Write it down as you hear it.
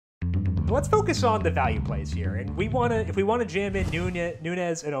let's focus on the value plays here. And if we want to jam in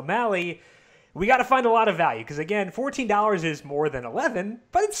Nunes and O'Malley, we got to find a lot of value because, again, $14 is more than $11,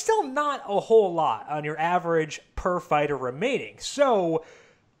 but it's still not a whole lot on your average per fighter remaining. So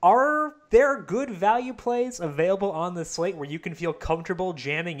are there good value plays available on the slate where you can feel comfortable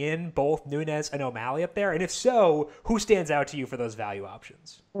jamming in both Nunes and O'Malley up there? And if so, who stands out to you for those value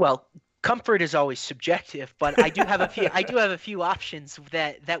options? Well, comfort is always subjective, but I do have a few. I do have a few options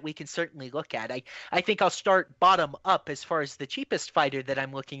that we can certainly look at. I think I'll start bottom up as far as the cheapest fighter that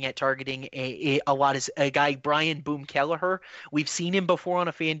I'm looking at targeting a lot is a guy, Brian Boom Kelleher. We've seen him before on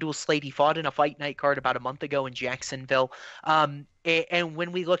a FanDuel slate. He fought in a fight night card about a month ago in Jacksonville. And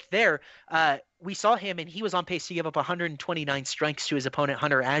when we looked there, we saw him, and he was on pace to give up 129 strikes to his opponent,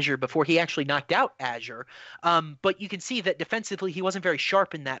 Hunter Azure, before he actually knocked out Azure. But you can see that defensively, he wasn't very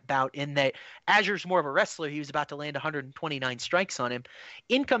sharp in that bout, in that Azure's more of a wrestler. He was about to land 129 strikes on him.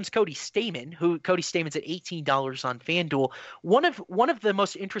 In comes Cody Stamann, Cody Stamann's at $18 on FanDuel. One of the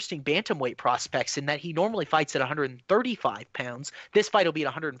most interesting bantamweight prospects, in that he normally fights at 135 pounds. This fight will be at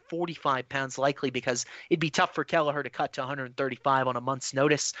 145 pounds likely, because it'd be tough for Kelleher to cut to 135 on a month's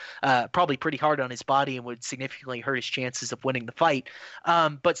notice. Probably pretty hard on his body and would significantly hurt his chances of winning the fight.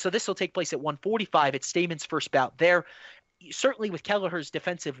 But so this will take place at 145. It's Stamann's first bout there. Certainly with Kelleher's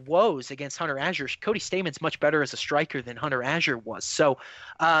defensive woes against Hunter Azure, Cody Stamann's much better as a striker than Hunter Azure was. So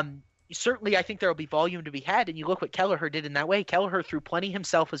certainly I think there will be volume to be had, and you look what Kelleher did in that way. Kelleher threw plenty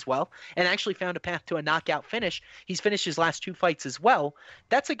himself as well and actually found a path to a knockout finish. He's finished his last two fights as well.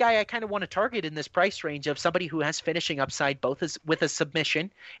 That's a guy I kind of want to target in this price range, of somebody who has finishing upside both with a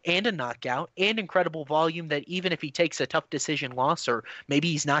submission and a knockout and incredible volume, that even if he takes a tough decision loss or maybe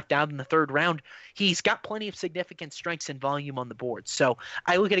he's knocked out in the third round, he's got plenty of significant strengths and volume on the board. So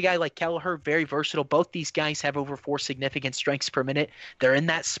I look at a guy like Kelleher, very versatile. Both these guys have over 4 significant strikes per minute. They're in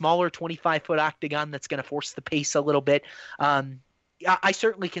that smaller 25-foot octagon that's going to force the pace a little bit. I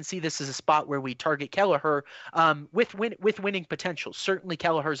certainly can see this as a spot where we target Kelleher with winning potential. Certainly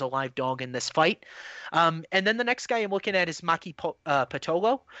Kelleher's a live dog in this fight. And then the next guy I'm looking at is Maki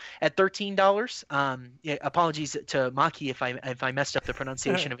Pitolo at $13. Apologies to Maki if I messed up the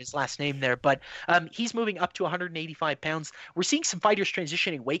pronunciation of his last name there, but he's moving up to 185 pounds. We're seeing some fighters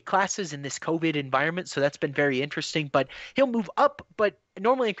transitioning weight classes in this COVID environment, so that's been very interesting. But he'll move up, but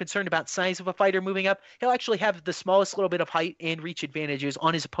normally I'm concerned about size of a fighter moving up. He'll actually have the smallest little bit of height and reach advantages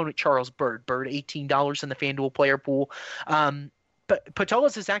on his opponent, Charles Byrd. Byrd, $18 in the FanDuel player pool. But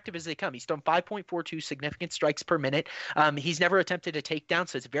Pitolo's as active as they come. He's thrown 5.42 significant strikes per minute. He's never attempted a takedown,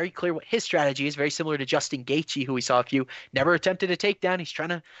 so it's very clear what his strategy is, very similar to Justin Gaethje, who we saw a few. Never attempted a takedown. He's trying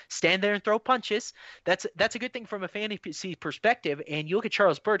to stand there and throw punches. That's a good thing from a fantasy perspective. And you look at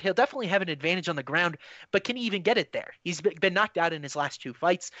Charles Byrd, he'll definitely have an advantage on the ground, but can he even get it there? He's been knocked out in his last two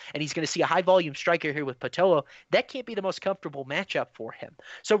fights, and he's going to see a high-volume striker here with Pitolo. That can't be the most comfortable matchup for him.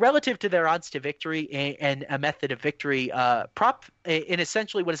 So relative to their odds to victory and a method of victory prop, in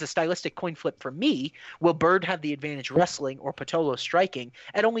essentially what is a stylistic coin flip for me, will Byrd have the advantage wrestling or Pitolo striking?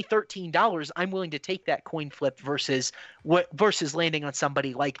 At only $13, I'm willing to take that coin flip versus landing on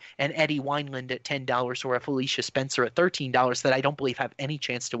somebody like an Eddie Wineland at $10 or a Felicia Spencer at $13 that I don't believe have any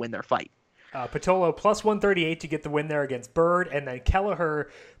chance to win their fight. Pitolo plus 138 to get the win there against Byrd, and then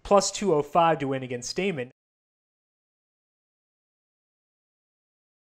Kelleher plus 205 to win against Stamann.